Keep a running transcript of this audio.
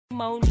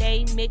Mone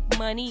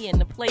McMoney,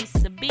 and the place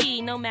to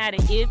be, no matter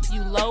if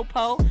you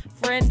low-po,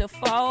 friend or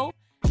foe.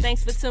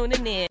 Thanks for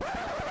tuning in.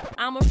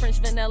 I'm a French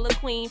vanilla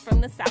queen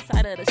from the south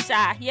side of the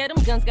Chi. Yeah,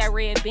 them guns got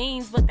red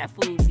beans, but that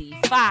food be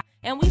fire.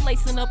 And we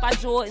lacing up our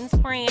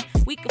Jordans, praying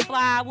we could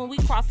fly when we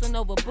crossing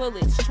over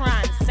bullets,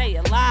 trying to stay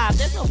alive.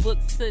 There's no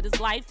books to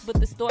this life, but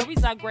the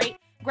stories are great.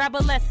 Grab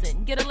a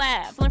lesson, get a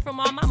laugh, learn from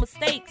all my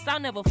mistakes. I'll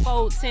never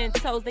fold 10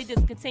 toes, they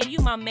just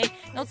continue my mate.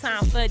 No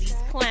time for these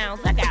clowns,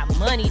 I got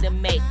money to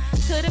make.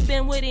 Could've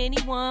been with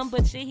anyone,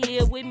 but you're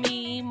here with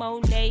me.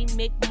 Mone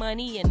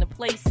McMoney, and the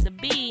place to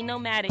be, no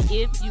matter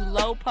if you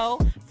low-po,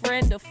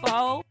 friend or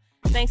foe.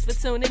 Thanks for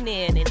tuning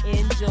in and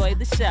enjoy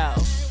the show.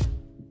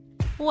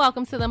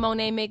 Welcome to the Mone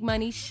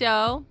McMoney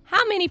Show.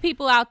 How many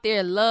people out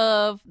there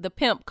love the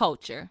pimp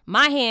culture?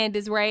 My hand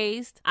is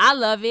raised. I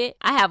love it.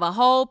 I have a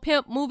whole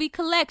pimp movie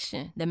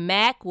collection. The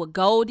Mac with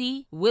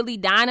Goldie, Willie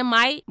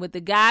Dynamite with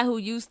the guy who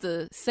used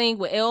to sing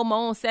with Elmo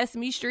on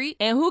Sesame Street,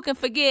 and who can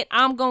forget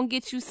I'm Gonna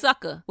Get You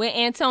Sucker with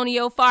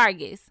Antonio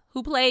Fargas,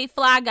 who played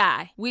Fly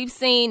Guy. We've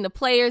seen The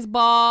Players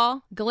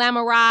Ball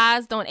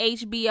glamorized on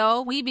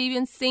HBO. We've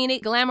even seen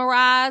it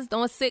glamorized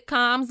on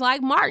sitcoms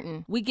like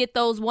Martin. We get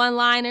those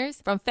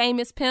one-liners from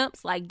famous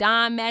pimps like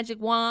Don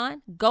Magic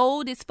Wand.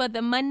 Gold is for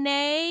the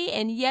money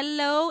and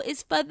yellow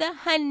is for the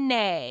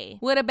honey.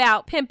 What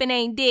about pimpin'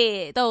 ain't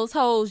dead? Those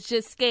hoes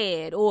just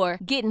scared, or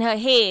getting her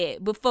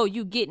head before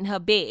you get in her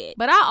bed.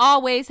 But I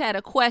always had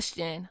a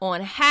question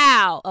on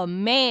how a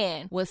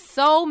man was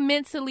so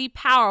mentally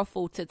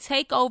powerful to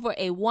take over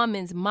a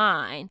woman's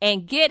mind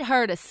and get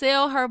her to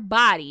sell her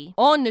body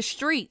on the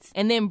streets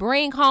and then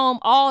bring home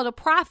all the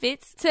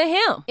profits to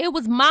him. It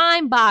was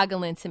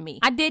mind-boggling to me.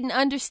 I didn't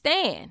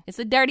understand. It's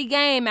a dirty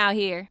game out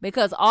here,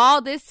 because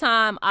all this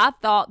time I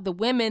thought the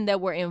women that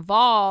were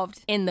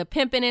involved in the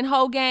pimping and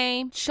hoe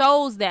game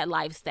chose that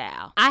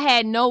lifestyle. I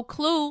had no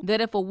clue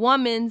that if a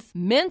woman's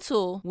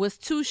mental was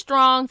too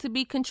strong to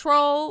be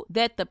controlled,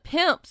 that the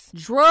pimps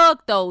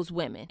drugged those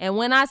women. And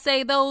when I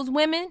say those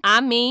women,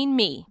 I mean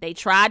me. They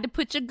tried to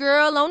put your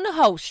girl on the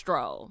Hoe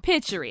Stroll.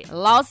 Picture it,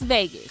 Las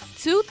Vegas,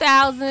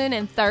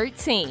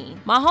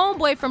 2013. My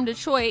homeboy from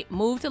Detroit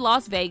moved to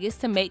Las Vegas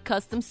to make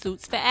custom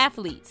suits for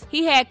athletes.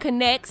 He had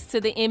connects to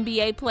the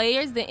NBA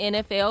players, the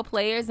NFL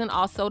players, and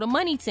also the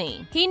money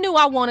team. He knew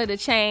I wanted a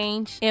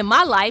change in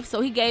my life,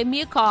 so he gave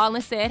me a call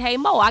and said, "Hey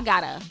Mo, I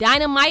got a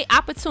dynamite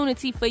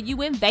opportunity for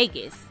you in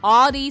Vegas.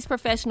 All these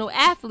professional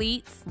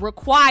athletes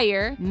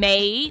require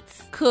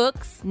maids,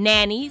 cooks,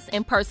 nannies,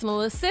 and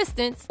personal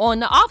assistants on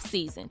the off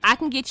season. I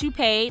can get you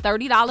paid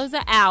 $30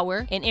 an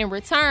hour, and in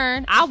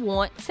return, I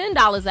want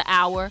 $10 an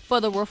hour for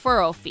the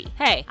referral fee."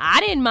 Hey, I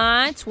didn't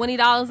mind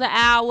 $20 an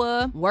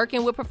hour,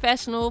 working with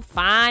professional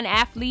fine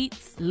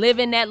athletes,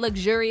 living that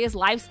luxurious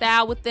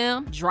lifestyle with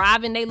them,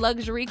 driving their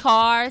luxury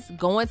cars,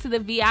 going to the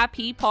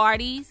VIP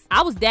parties.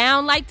 I was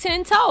down like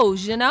 10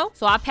 toes, you know?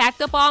 So I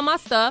packed up all my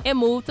stuff and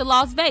moved to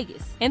Las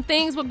Vegas. And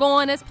things were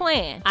going as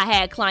planned. I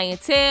had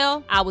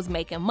clientele, I was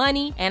making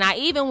money, and I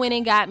even went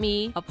and got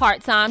me a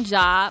part-time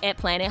job at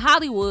Planet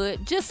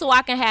Hollywood just so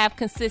I can have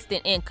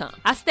consistent income.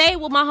 I stayed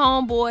with my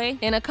homeboy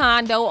in a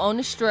condo on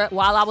the Strip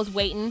while I was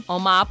waiting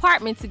on my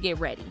apartment to get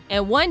ready.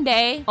 And one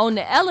day on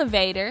the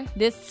elevator,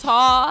 this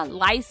tall,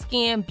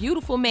 light-skinned,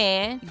 beautiful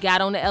man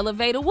got on the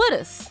elevator with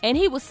us. And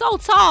he was so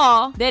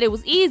tall that it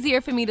was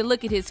easier for me to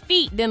look at his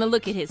feet than to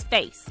look at his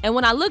face. And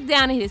when I looked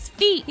down at his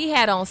feet, he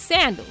had on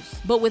sandals.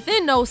 But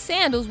within those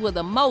sandals were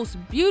the most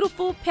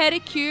beautiful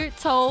pedicured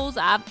toes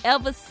I've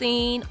ever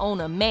seen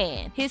on a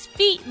man. His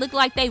feet looked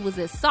like they was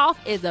as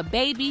soft as a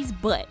baby's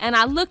butt. And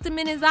I looked him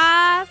in his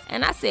eyes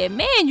and I said,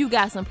 "Man, you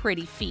got some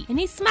pretty feet." And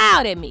he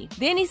smiled at me.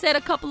 Then he said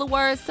a couple of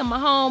words to my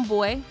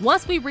homeboy.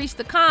 Once we reached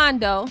the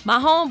condo, my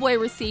homeboy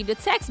received a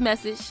text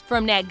message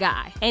from that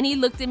guy. And he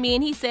looked at me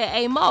and he said,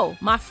 "Hey Mo,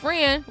 my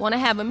friend want to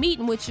have a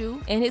meeting with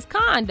you in his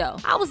condo."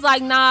 I was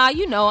like, "Nah,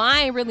 you know,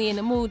 I ain't really in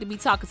the mood to be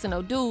talking to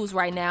no dudes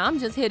right now. I'm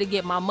just here to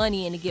get my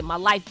money and to get my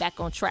life back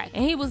on track."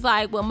 And he was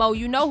like, "Well, Mo,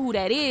 you know who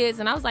that is?"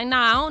 And I was like,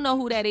 "Nah, I don't know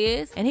who that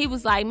is." And he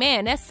was like,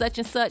 "Man, that's such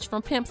and such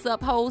from Pimps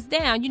Up, Hoes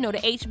Down. You know,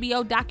 the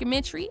HBO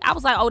documentary." I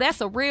was like, "Oh,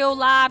 that's a real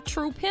live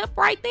true pimp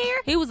right there?"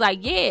 He was like,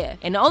 "Yeah.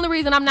 And the only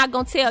reason I'm not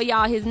gonna tell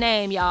y'all his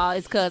name, y'all,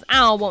 is because I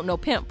don't want no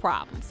pimp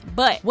problems."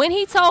 But when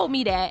he told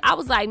me that, I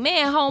was like,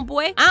 "Man,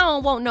 homeboy, I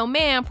don't want no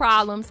man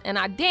problems, and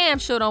I damn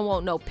sure don't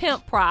want no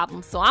pimp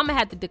problems, so I'm gonna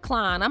have to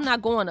decline. I'm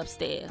not going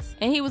upstairs."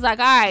 And he was like,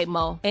 "All right,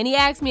 Mo." And he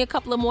asked me a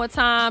couple of more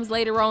times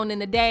later on in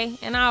the day,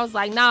 and I was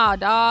like, "Nah,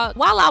 dog."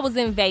 While I was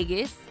in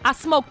Vegas, I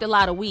smoked a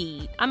lot of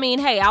weed. I mean,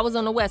 hey, I was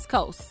on the West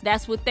Coast.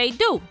 That's what they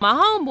do. My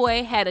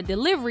homeboy had a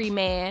delivery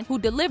man who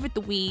delivered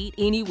the weed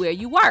anywhere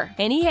you were.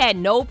 And he had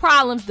no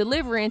problems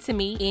delivering to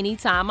me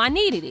anytime I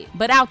needed it.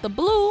 But out the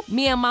blue,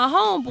 me and my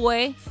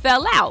homeboy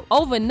fell out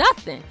over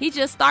nothing. He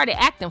just started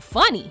acting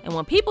funny. And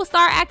when people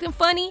start acting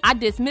funny, I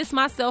dismiss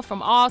myself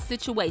from all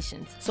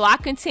situations. So I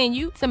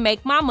continued to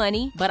make my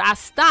money, but I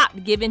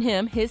stopped giving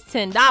him his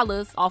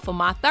 $10 off of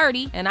my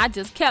 $30, and I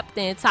just kept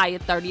the entire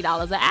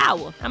 $30 an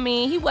hour. I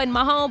mean, he wasn't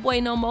my homeboy,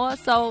 homeboy no more,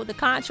 so the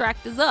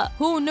contract is up.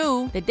 Who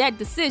knew that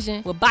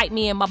decision would bite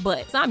me in my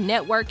butt? So I'm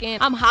networking,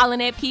 I'm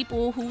hollering at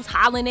people who's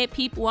hollering at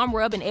people, I'm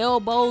rubbing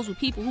elbows with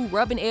people who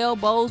rubbing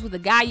elbows with the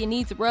guy you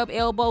need to rub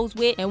elbows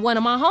with, and one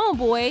of my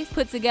homeboys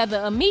put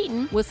together a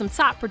meeting with some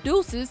top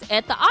producers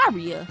at the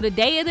Aria. The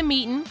day of the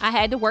meeting, I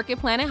had to work at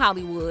Planet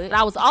Hollywood.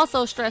 I was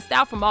also stressed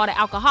out from all the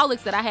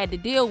alcoholics that I had to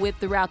deal with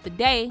throughout the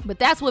day, but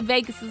that's what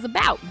Vegas is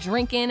about,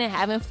 drinking and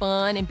having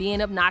fun and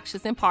being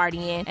obnoxious and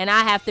partying, and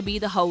I have to be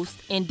the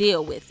host and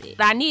deal with it.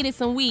 I needed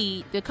some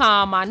weed to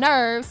calm my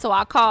nerves, so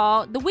I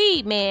called the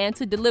weed man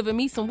to deliver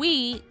me some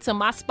weed to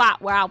my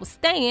spot where I was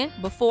staying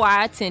before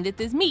I attended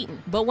this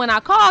meeting. But when I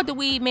called the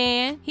weed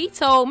man, he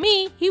told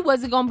me he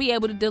wasn't going to be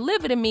able to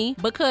deliver to me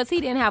because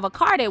he didn't have a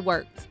car that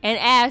worked, and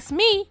asked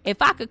me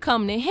if I could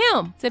come to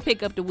him to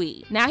pick up the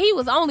weed. Now, he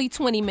was only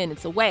 20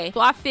 minutes away, so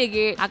I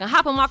figured I can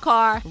hop in my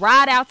car,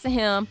 ride out to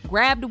him,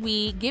 grab the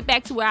weed, get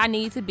back to where I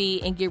need to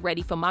be, and get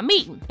ready for my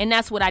meeting. And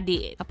that's what I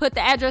did. I put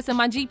the address in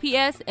my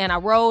GPS and I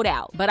rode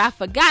out. But I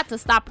forgot to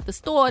stop at the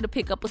store to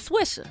pick up a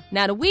Swisher.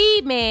 Now, the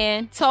weed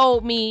man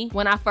told me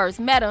when I first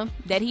met him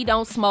that he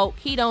don't smoke,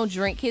 he don't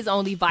drink, his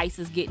only vice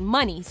is getting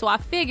money. So I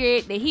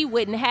figured that he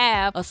wouldn't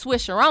have a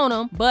Swisher on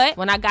him. But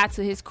when I got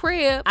to his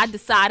crib, I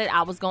decided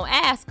I was going to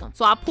ask him.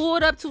 So I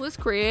pulled up to his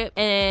crib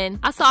and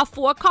I saw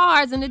 4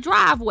 cars in the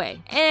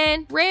driveway.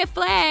 And red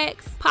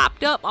flags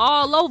popped up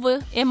all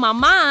over in my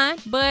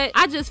mind. But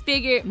I just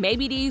figured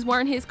maybe these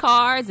weren't his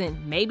cars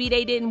and maybe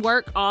they didn't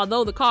work,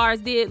 although the cars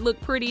did look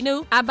pretty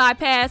new. I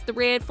bypassed the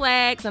red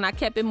flags and I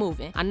kept it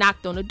moving. I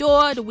knocked on the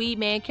door, the weed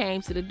man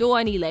came to the door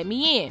and he let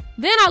me in.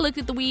 Then I looked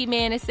at the weed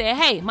man and said,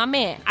 "Hey, my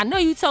man, I know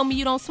you told me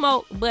you don't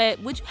smoke, but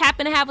would you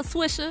happen to have a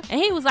Swisher?"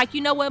 And he was like,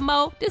 "You know what,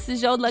 Mo? This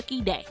is your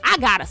lucky day. I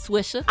got a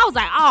Swisher." I was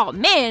like, "Oh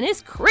man,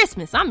 it's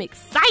Christmas. I'm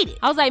excited."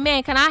 I was like,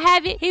 "Man, can I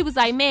have it?" He was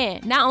like,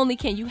 "Man, not only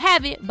can you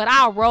have it, but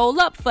I'll roll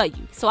up for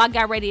you." So I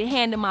got ready to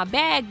hand him my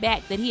bag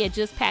back that he had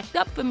just packed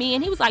up for me,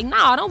 and he was like,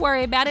 "Nah, don't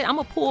worry about it. I'm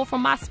gonna pull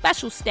from my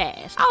special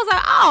stash." I was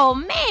like, "Oh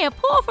man,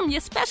 pull from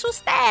your special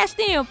stash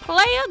then,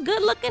 player.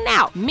 Good looking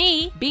out."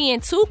 Me being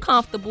too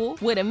comfortable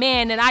with a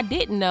man that I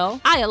didn't know,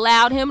 I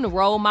allowed him to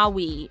roll my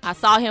weed. I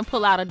saw him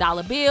pull out a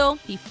dollar bill.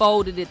 He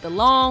folded it the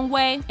long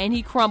way and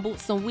he crumbled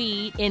some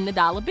weed in the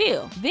dollar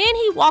bill. Then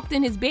he walked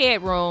in his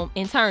bedroom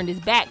and turned his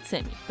back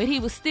to me, but he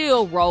was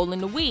still rolling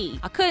the weed.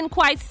 I couldn't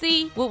quite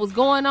see what was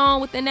going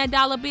on within that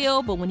dollar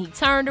bill, but when he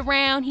turned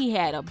around, he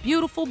had a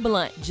beautiful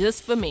blunt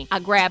just for me. I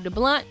grabbed the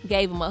blunt,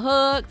 gave him a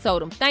hug,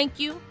 told him thank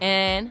you,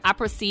 and I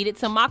proceeded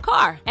to my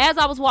car. As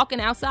I was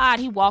walking outside,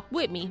 he walked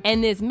with me,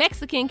 and this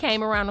Mexican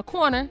came around the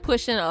corner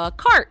pushing a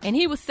cart, and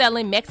he was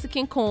selling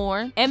Mexican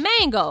corn and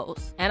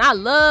mangoes. And I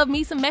love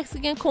me some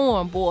Mexican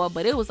corn, boy,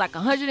 but it was like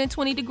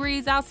 120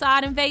 degrees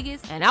outside in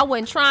Vegas, and I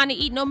wasn't trying to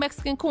eat no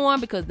Mexican corn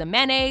because the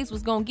mayonnaise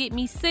was gonna get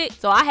me sick,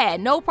 so I had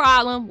no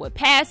problem with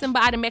passing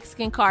by the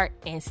Mexican cart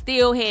and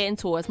still heading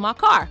towards my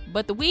car.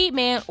 But the weed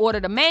man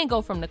ordered a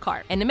mango from the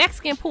cart, and the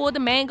Mexican pulled the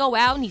mango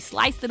out and he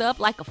sliced it up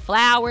like a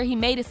flower. He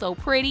made it so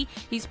pretty.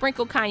 He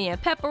sprinkled cayenne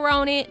pepper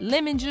on it,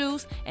 lemon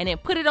juice, and then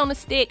put it on a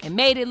stick and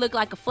made it look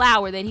like a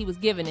flower that he was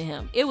giving to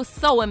him. It was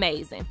so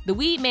amazing. The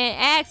weed man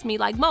asked me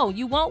like, "Mo,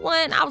 you want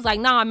one?" I was like,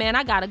 "Nah, man,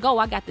 I gotta go.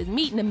 I got this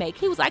meeting to make."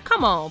 He was like,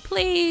 "Come on,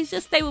 please,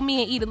 just stay with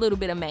me and eat a little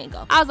bit of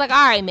mango." I was like,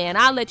 "All right, man,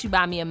 I'll let you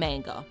buy me a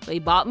mango." So he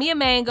bought me a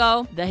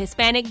mango. The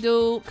Hispanic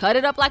dude cut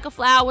it up like a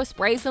flower,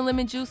 sprayed some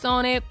lemon juice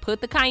on it,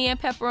 put the cayenne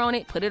pepper on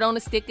it, put it on a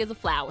stick as a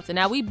flower. So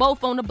now we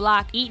both on the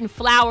block eating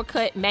flower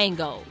cut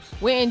mangoes.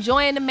 We're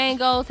enjoying the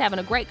mangoes, having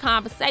a great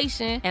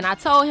conversation, and I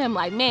told him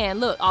like, "Man,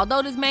 look,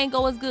 although this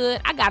mango is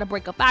good, I gotta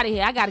break up out of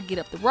here. I gotta get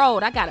up the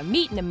road. I got a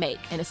meeting to make."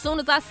 And as soon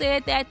as I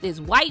said that, this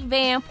white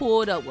van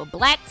pulled up with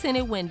black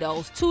tinted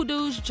windows. 2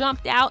 dudes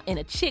jumped out and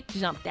a chick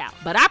jumped out.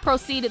 But I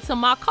proceeded to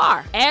my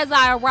car. As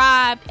I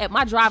arrived at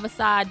my driver's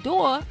side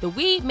door, the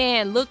weed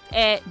man looked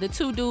at the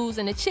 2 dudes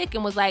and the chick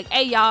and was like,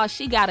 "Hey y'all,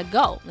 she gotta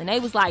go." And they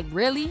was like,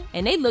 "Really?"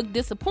 And they looked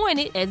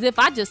disappointed as if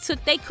I just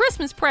took their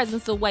Christmas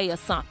presents away or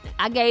something.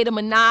 I gave them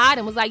a nod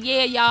and was like,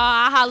 "Yeah, y'all,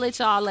 I'll holler at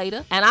y'all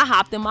later." And I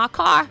hopped in my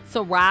car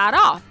to ride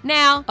off.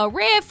 Now, a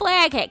red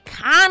flag had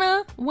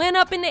kinda went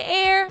up in the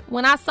air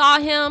when I saw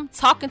him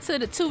talking to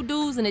the 2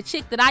 dudes and the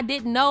chick that I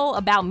didn't know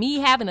about me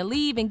having to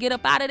leave and get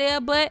up out of there,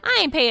 but I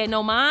ain't paying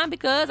no mind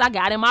because I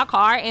got in my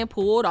car and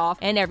pulled off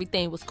and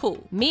everything was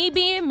cool. Me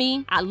being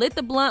me, I lit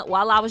the blunt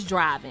while I was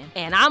driving.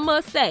 And I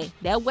must say,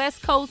 that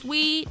West Coast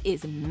weed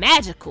is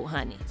magical,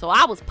 honey. So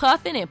I was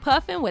puffing and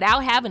puffing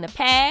without having to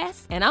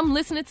pass, and I'm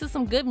listening to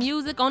some good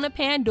music on the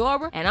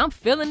Pandora, and I'm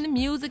feeling the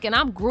music and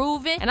I'm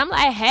grooving, and I'm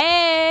like,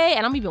 "Hey,"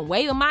 and I'm even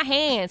waving my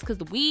hands because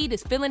the weed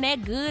is feeling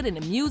that good and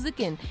the music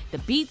and the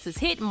beats is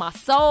hitting my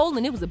soul,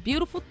 and it was a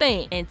beautiful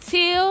thing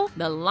until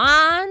the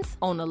lines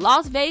on the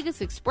Las Vegas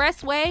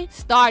Expressway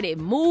started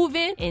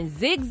moving in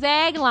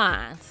zigzag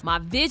lines. My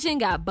vision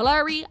got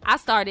blurry. I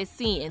started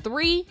seeing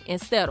 3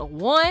 instead of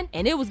 1,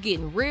 and it was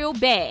getting real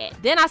bad.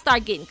 Then I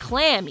started getting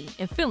clammy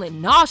and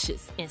feeling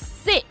nauseous and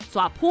sick. So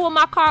I pulled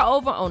my car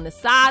over on the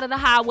side of the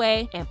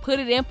highway and put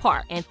it in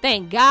park. And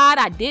thank God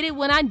I did it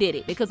when I did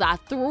it, because I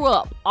threw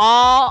up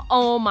all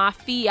on my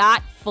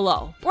Fiat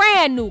flow.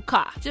 Brand new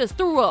car. Just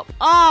threw up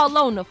all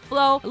on the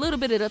floor. A little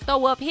bit of the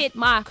throw up hit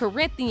my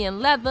Corinthian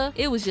leather.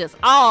 It was just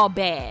all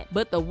bad.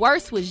 But the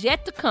worst was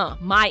yet to come.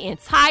 My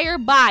entire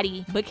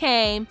body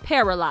became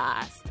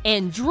paralyzed,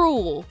 and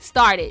drool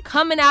started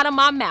coming out of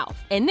my mouth.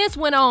 And this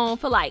went on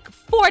for like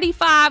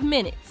 45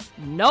 minutes.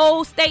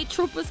 No state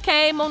troopers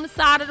came on the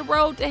side of the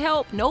road to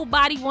help.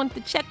 Nobody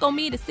wanted to check on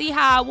me to see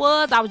how I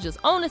was. I was just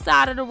on the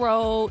side of the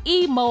road,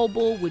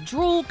 immobile, with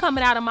drool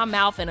coming out of my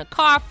mouth and a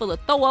car full of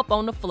throw up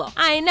on the floor.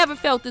 I ain't never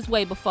felt this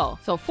way before.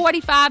 So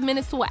 45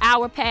 minutes to an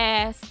hour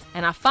passed,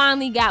 and I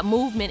finally got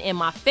movement in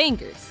my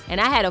fingers.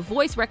 And I had a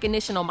voice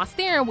recognition on my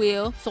steering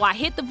wheel, so I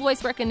hit the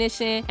voice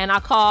recognition and I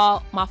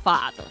called my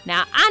father.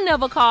 Now, I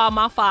never called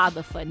my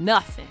father for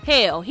nothing.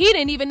 Hell, he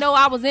didn't even know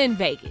I was in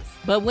Vegas.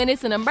 But when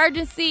it's an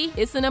emergency,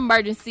 it's an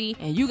emergency,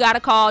 and you gotta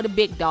call the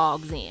big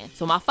dogs in.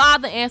 So my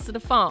father answered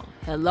the phone.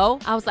 Hello?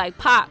 I was like,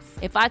 Pops,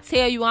 if I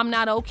tell you I'm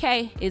not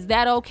okay, is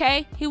that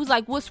okay? He was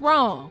like, what's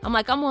wrong? I'm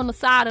like, I'm on the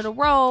side of the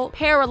road,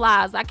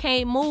 paralyzed. I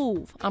can't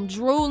move. I'm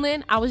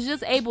drooling. I was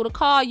just able to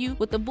call you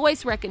with the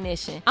voice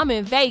recognition. I'm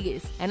in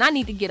Vegas, and I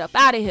need to get up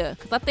out of here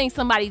because I think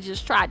somebody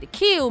just tried to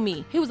kill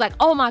me. He was like,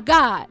 oh my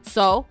God.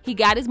 So he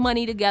got his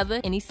money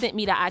together, and he sent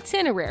me the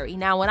itinerary.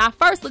 Now, when I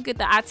first looked at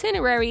the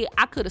itinerary,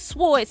 I could have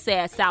swore it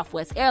said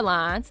Southwest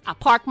Airlines. I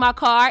parked my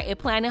car at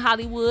Planet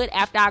Hollywood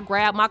after I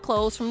grabbed my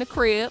clothes from the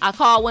crib. I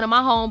called one of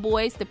my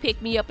homeboys to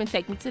pick me up and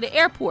take me to the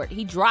airport.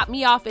 He dropped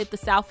me off at the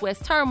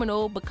Southwest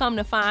terminal, but come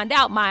to find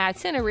out my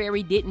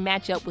itinerary didn't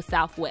match up with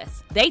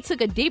Southwest. They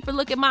took a deeper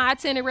look at my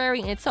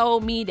itinerary and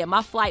told me that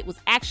my flight was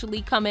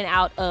actually coming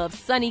out of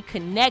Sunny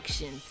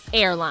Connections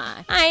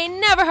airline. I ain't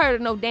never heard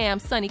of no damn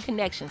Sunny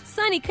Connections.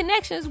 Sunny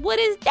Connections, what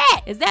is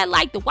that? Is that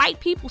like the white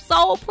people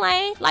soul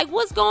plane? Like,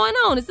 what's going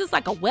on? Is this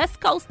like a West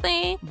Coast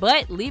thing?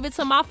 But leave it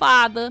to my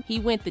father. He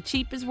went the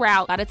cheapest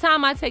route. By the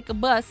time I take a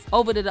bus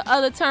over to the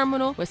other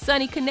terminal where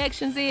Sunny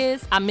Connections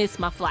is, I missed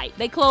my flight.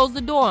 They closed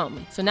the door on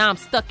me. So now I'm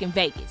stuck in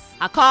Vegas.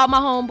 I called my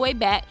homeboy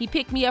back. He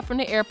picked me up from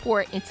the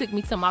airport and took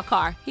me to my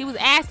car. He was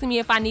asking me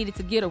if I needed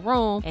to get a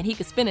room and he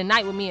could spend a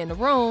night with me in the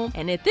room.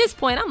 And at this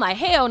point, I'm like,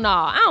 hell no.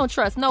 I don't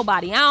trust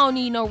nobody. I don't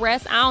need no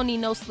rest. I don't need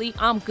no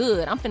sleep. I'm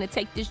good. I'm finna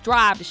take this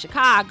drive to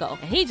Chicago.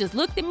 And he just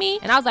looked at me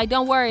and I was like,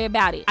 don't worry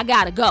about it. I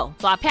gotta go.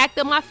 So I packed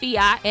up my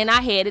Fiat and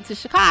I headed to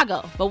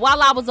Chicago. But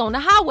while I was on the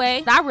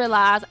highway, I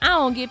realized I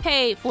don't get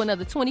paid for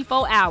another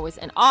 24 hours.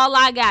 And all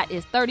I got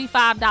is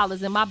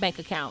 $35 in my bank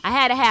account. I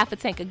had a half a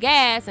tank of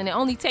gas and it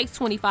only takes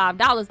 $25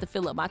 to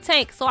fill up my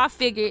tank. So I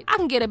figured I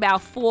can get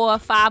about 400 or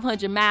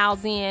 500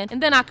 miles in and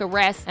then I could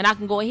rest and I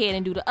can go ahead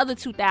and do the other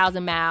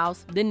 2,000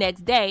 miles the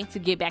next day to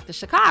get back to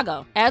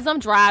Chicago. As I'm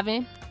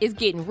driving, it's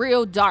getting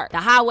real dark. The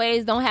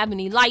highways don't have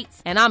any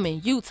lights and I'm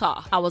in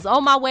Utah. I was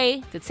on my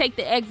way to take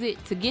the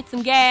exit to get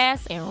some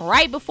gas, and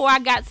right before I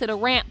got to the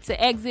ramp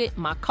to exit,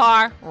 my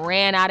car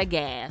ran out of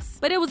gas.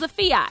 But it was a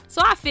Fiat,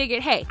 so I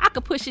figured, hey, I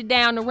could push it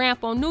down the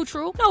ramp on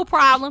neutral, no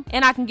problem,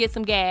 and I can get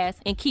some gas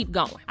and keep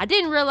going. I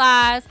didn't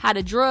realize how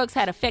the drugs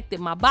had affected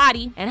my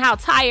body and how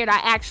tired I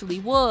actually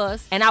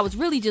was, and I was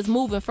really just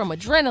moving from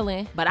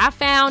adrenaline. But I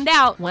found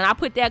out when I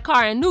put that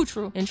car in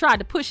neutral and tried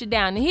to push it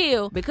down the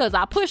hill, because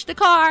I pushed the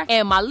car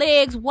and my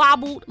legs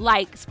wobbled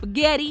like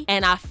spaghetti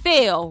and I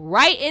fell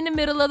right in the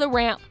middle of the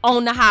ramp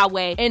on the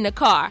highway and the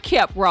car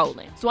kept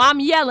rolling. So I'm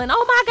yelling,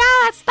 oh my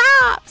God,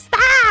 stop,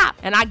 stop.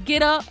 And I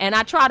get up and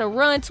I try to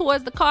run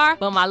towards the car,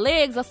 but my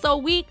legs are so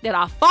weak that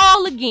I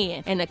fall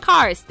again and the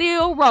car is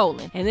still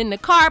rolling. And then the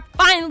car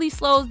finally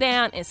slows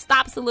down and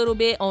stops a little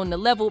bit on the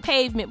level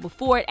pavement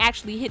before it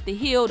actually hit the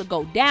hill to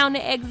go down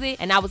the exit.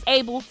 And I was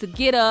able to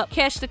get up,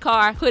 catch the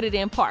car, put it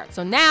in park.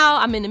 So now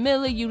I'm in the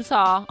middle of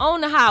Utah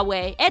on the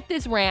highway at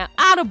this ramp,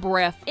 out of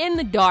breath, in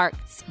the dark.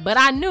 But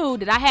I knew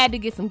that I had to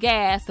get some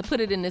gas to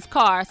put it in this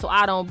car so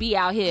I don't be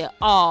out here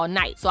all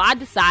night. So I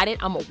decided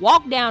I'm gonna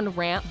walk down the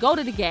ramp, go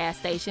to the gas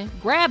station,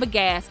 grab a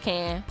gas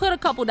can, put a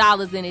couple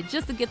dollars in it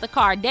just to get the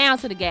car down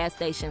to the gas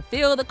station,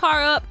 fill the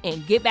car up,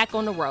 and get back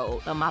on the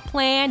road. But my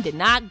plan did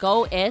not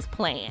go as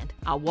planned.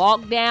 I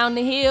walk down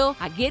the hill,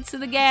 I get to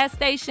the gas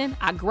station,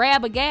 I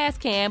grab a gas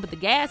can, but the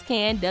gas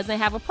can doesn't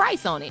have a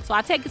price on it. So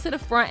I take it to the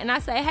front and I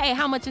say, hey,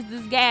 how much is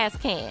this gas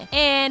can?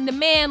 And the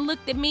man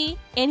looked at me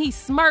and he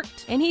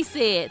smirked and he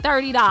said,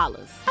 $30.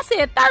 I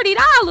said,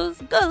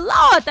 $30? Good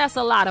Lord, that's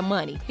a lot of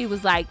money. He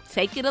was like,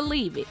 take it or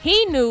leave it.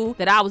 He knew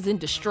that I was in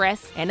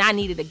distress and I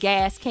needed a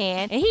gas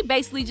can, and he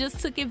basically just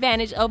took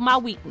advantage of my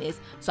weakness.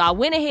 So I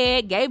went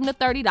ahead, gave him the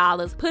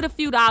 $30, put a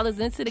few dollars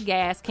into the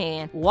gas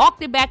can,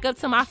 walked it back up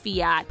to my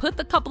Fiat, put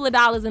the couple of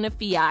dollars in the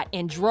Fiat,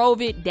 and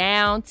drove it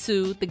down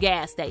to the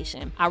gas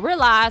station. I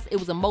realized it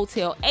was a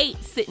Motel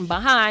 8 sitting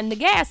behind the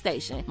gas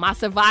station. My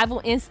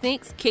survival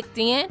instincts kicked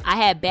in. I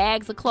had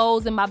bags of clothes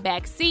clothes in my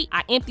back seat.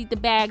 I emptied the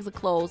bags of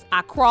clothes.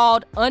 I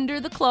crawled under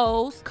the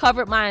clothes,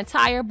 covered my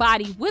entire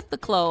body with the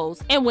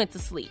clothes, and went to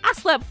sleep. I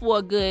slept for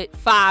a good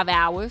 5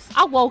 hours.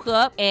 I woke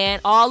up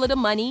and all of the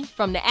money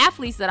from the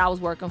athletes that I was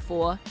working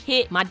for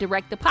hit my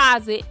direct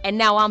deposit, and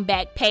now I'm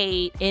back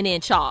paid and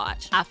in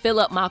charge. I fill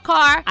up my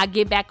car. I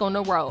get back on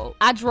the road.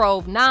 I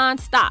drove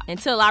non-stop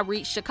until I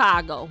reached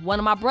Chicago. One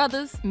of my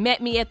brothers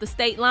met me at the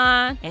state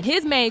line, and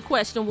his main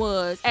question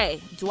was,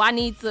 hey, do I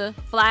need to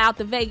fly out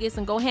to Vegas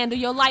and go handle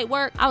your light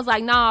work? I was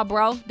like, nah,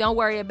 bro, don't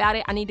worry about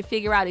it. I need to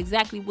figure out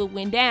exactly what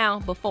went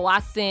down before I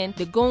send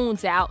the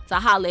goons out to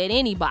holler at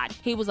anybody.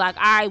 He was like,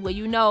 all right, well,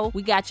 you know,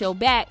 we got your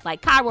back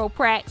like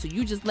chiropract, so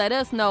you just let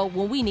us know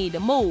when we need to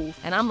move.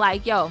 And I'm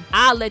like, yo,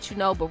 I'll let you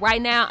know, but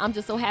right now, I'm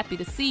just so happy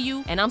to see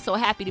you, and I'm so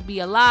happy to be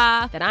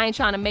alive that I ain't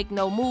trying to make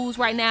no moves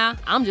right now.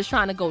 I'm just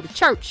trying to go to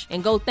church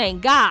and go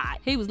thank God.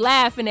 He was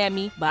laughing at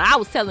me, but I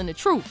was telling the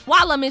truth.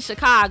 While I'm in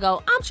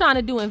Chicago, I'm trying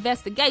to do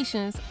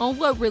investigations on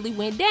what really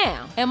went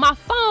down, and my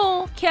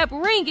phone kept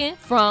ringing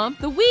from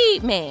the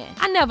weed man.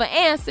 I never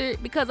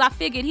answered because I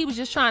figured he was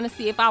just trying to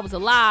see if I was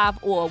alive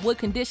or what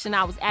condition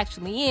I was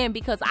actually in,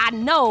 because I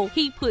know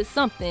he put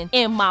something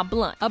in my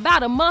blunt.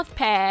 About a month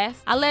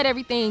passed. I let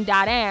everything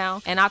die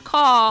down, and I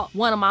called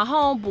one of my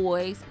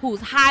homeboys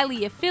who's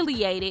highly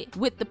affiliated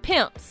with the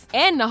pimps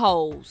and the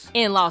hoes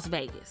in Las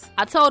Vegas.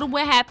 I told him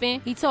what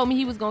happened. He told me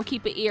he was gonna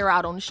keep an ear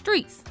out on the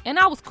streets, and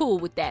I was cool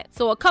with that.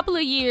 So a couple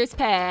of years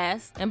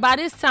passed, and by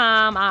this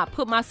time I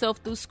put myself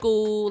through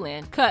school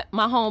and cut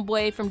my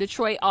homeboy from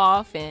Detroit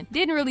off and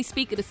didn't really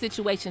speak of the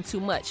situation too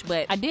much,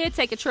 but I did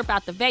take a trip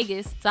out to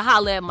Vegas to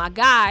holler at my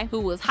guy who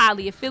was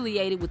highly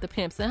affiliated with the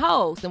pimps and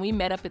hoes, and we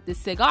met up at this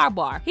cigar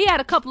bar. He had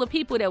a couple of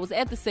people that was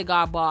at the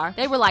cigar bar.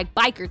 They were like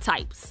biker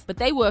types, but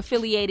they were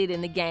affiliated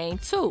in the game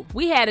too.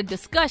 We had a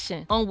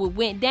discussion on what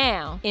went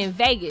down in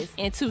Vegas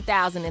in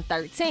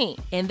 2013,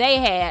 and they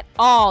had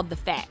all the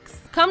facts.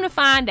 Come to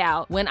find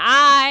out, when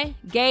I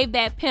gave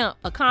that pimp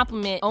a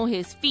compliment on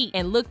his feet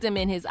and looked him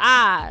in his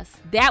eyes,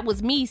 that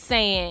was me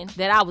saying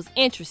that I was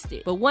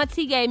interested. But once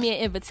he gave me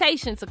an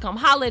invitation to come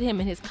holler at him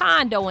in his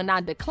condo and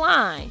I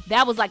declined,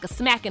 that was like a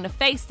smack in the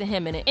face to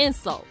him and an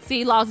insult.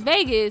 See, Las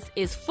Vegas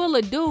is full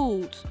of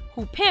dudes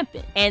who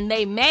pimping, and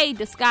they may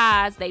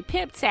disguise they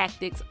pimp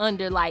tactics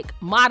under like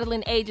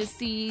modeling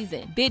agencies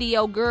and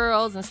video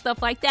girls and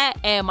stuff like that.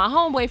 And my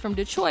homeboy from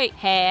Detroit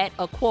had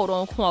a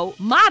quote-unquote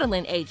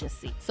modeling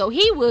agency, so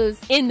he was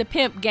in the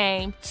pimp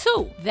game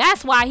too.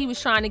 That's why he was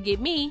trying to get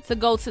me to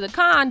go to the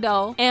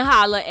condo and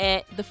holler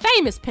at the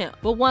famous pimp.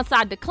 But once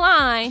I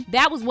declined,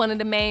 that was one of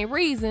the main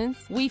reasons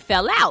we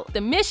fell out.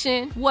 The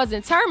mission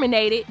wasn't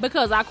terminated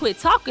because I quit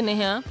talking to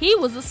him. He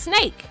was a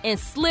snake and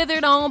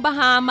slithered on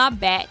behind my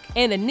back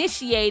and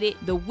initiated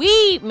the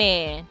weed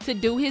man to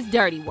do his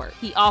dirty work.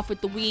 He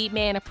offered the weed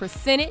man a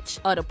percentage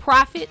of the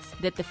profits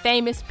that the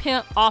famous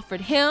pimp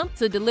offered him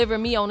to deliver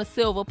me on a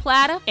silver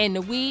platter, and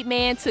the weed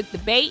man took the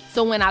bait.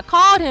 So when I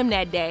called him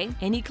that day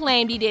and he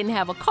claimed he didn't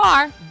have a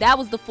car, that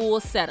was the full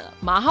setup.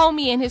 My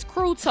homie and his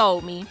crew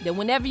told me that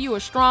whenever you're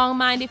a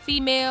strong-minded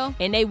female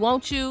and they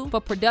want you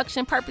for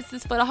production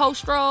purposes for the Hoe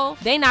Stroll,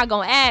 they not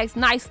gonna ask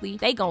nicely,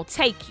 they gonna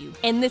take you.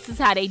 And this is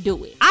how they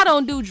do it. I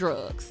don't do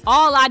drugs.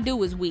 All I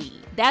do is weed.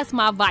 That's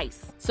my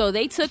vice. So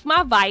they took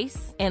my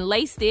vice and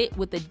laced it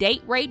with a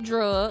date rape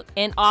drug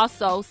and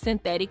also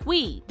synthetic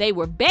weed. They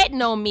were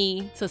betting on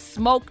me to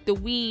smoke the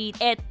weed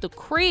at the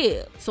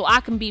crib so I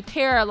can be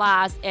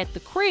paralyzed at the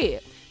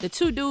crib. The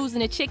two dudes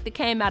and the chick that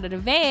came out of the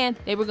van,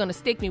 they were going to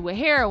stick me with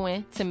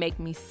heroin to make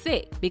me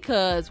sick,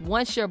 because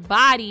once your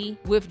body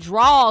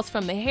withdraws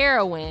from the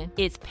heroin,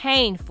 it's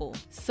painful.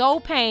 So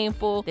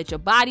painful that your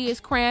body is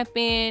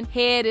cramping,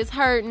 head is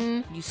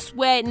hurting, you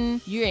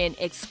sweating, you're in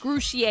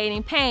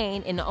excruciating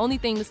pain, and the only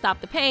thing to stop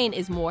the pain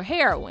is more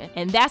heroin.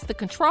 And that's the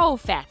control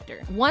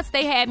factor. Once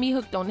they had me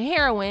hooked on the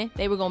heroin,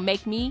 they were going to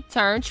make me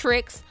turn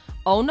tricks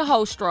on the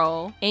Hoe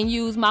Stroll and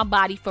use my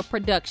body for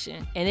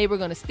production, and they were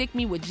going to stick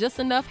me with just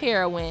enough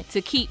heroin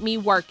to keep me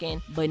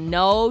working, but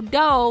no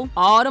dough.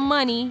 All the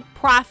money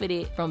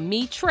profited from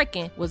me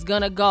tricking was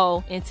going to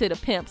go into the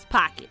pimp's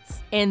pockets,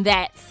 and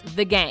that's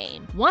the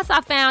game. Once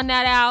I found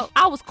that out,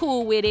 I was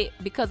cool with it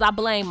because I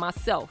blamed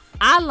myself.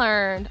 I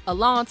learned a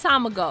long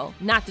time ago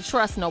not to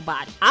trust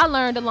nobody. I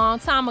learned a long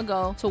time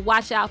ago to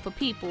watch out for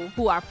people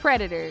who are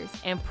predators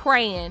and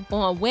preying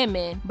on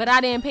women, but I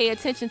didn't pay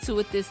attention to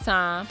it this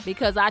time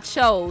because I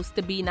chose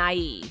to be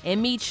naive.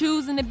 And me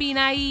choosing to be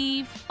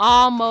naive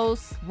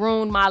almost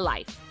ruined my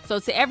life. So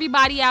to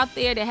everybody out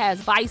there that has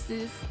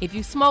vices, if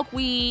you smoke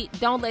weed,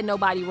 don't let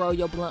nobody roll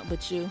your blunt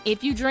but you.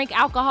 If you drink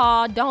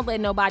alcohol, don't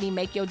let nobody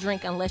make your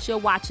drink unless you're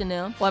watching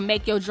them, or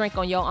make your drink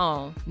on your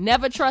own.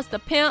 Never trust a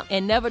pimp,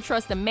 and never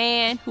trust a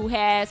man who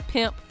has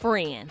pimp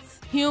friends.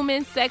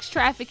 Human sex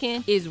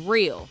trafficking is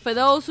real. For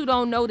those who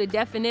don't know the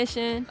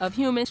definition of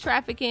human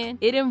trafficking,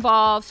 it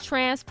involves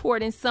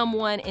transporting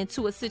someone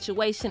into a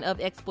situation of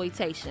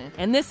exploitation.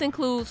 And this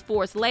includes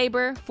forced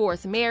labor,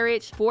 forced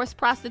marriage, forced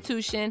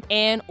prostitution,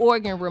 and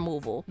organ removal.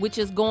 removal, which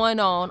is going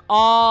on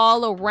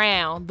all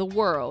around the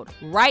world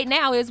right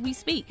now as we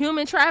speak.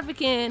 Human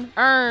trafficking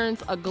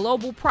earns a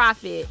global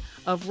profit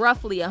of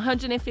roughly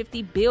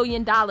 $150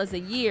 billion a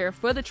year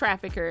for the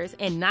traffickers,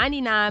 and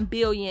 $99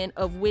 billion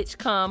of which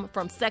come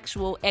from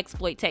sexual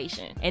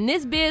exploitation. And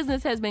this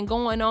business has been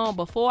going on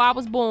before I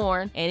was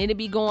born, and it'll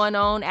be going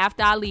on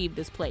after I leave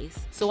this place.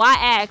 So I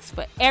ask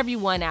for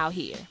everyone out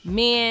here,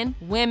 men,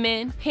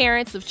 women,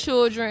 parents of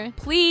children,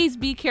 please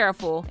be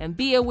careful and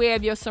be aware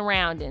of your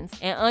surroundings,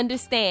 and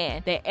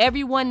understand that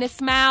everyone that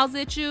smiles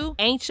at you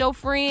ain't your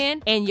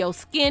friend, and your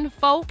skin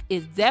folk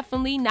is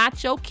definitely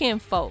not your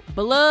kinfolk.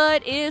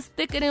 Blood is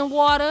thicker than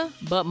water,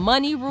 but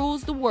money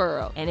rules the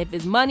world. And if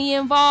there's money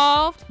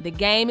involved, the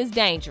game is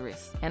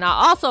dangerous. And I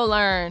also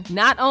learned,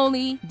 not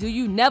only do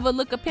you never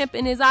look a pimp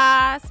in his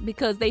eyes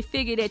because they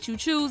figure that you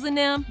choosing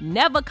them,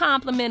 never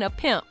compliment a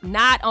pimp,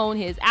 not on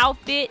his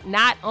outfit,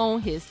 not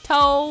on his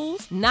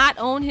toes, not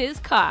on his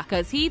car,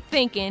 because he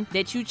thinking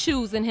that you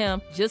choosing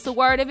him. Just a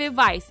word of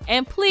advice.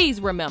 And please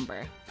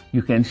remember,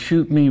 you can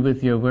shoot me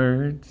with your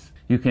words,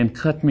 you can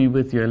cut me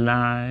with your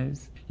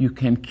lies, you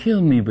can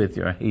kill me with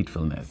your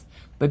hatefulness.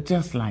 But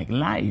just like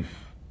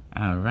life,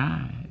 I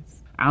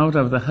rise. Out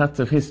of the huts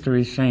of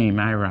history's shame,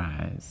 I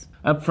rise.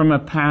 Up from a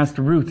past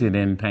rooted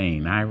in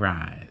pain, I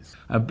rise.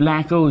 A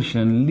black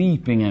ocean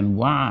leaping and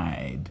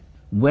wide,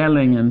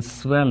 welling and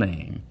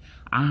swelling,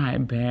 I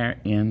bear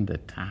in the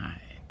tide.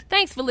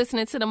 Thanks for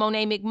listening to the Mone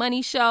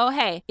McMoney Show.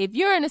 Hey, if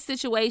you're in a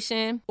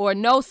situation or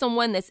know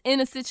someone that's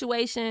in a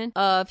situation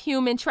of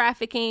human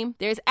trafficking,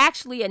 there's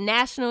actually a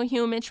national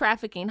human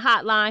trafficking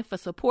hotline for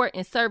support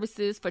and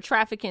services for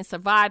trafficking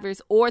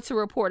survivors or to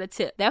report a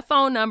tip. That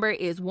phone number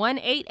is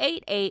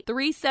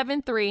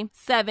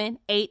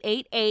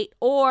 1-888-373-7888,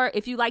 or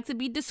if you like to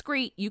be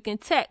discreet, you can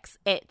text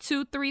at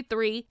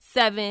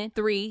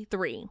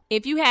 233-733.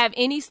 If you have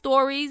any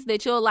stories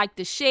that you'll like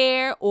to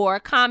share or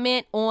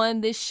comment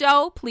on this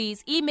show,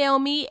 please email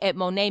me at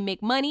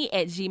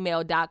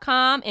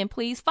monemcmoney@gmail.com, and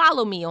please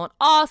follow me on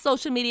all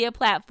social media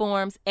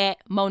platforms at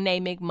Mone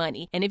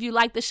McMoney. And if you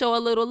like to show a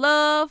little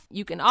love,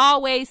 you can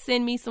always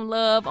send me some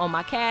love on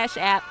my Cash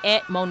App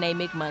at Mone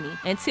McMoney.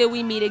 Until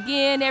we meet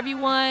again,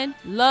 everyone,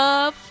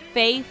 love,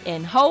 faith,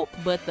 and hope,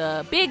 but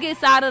the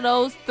biggest out of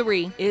those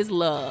three is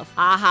love.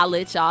 I'll holler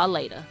at y'all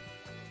later.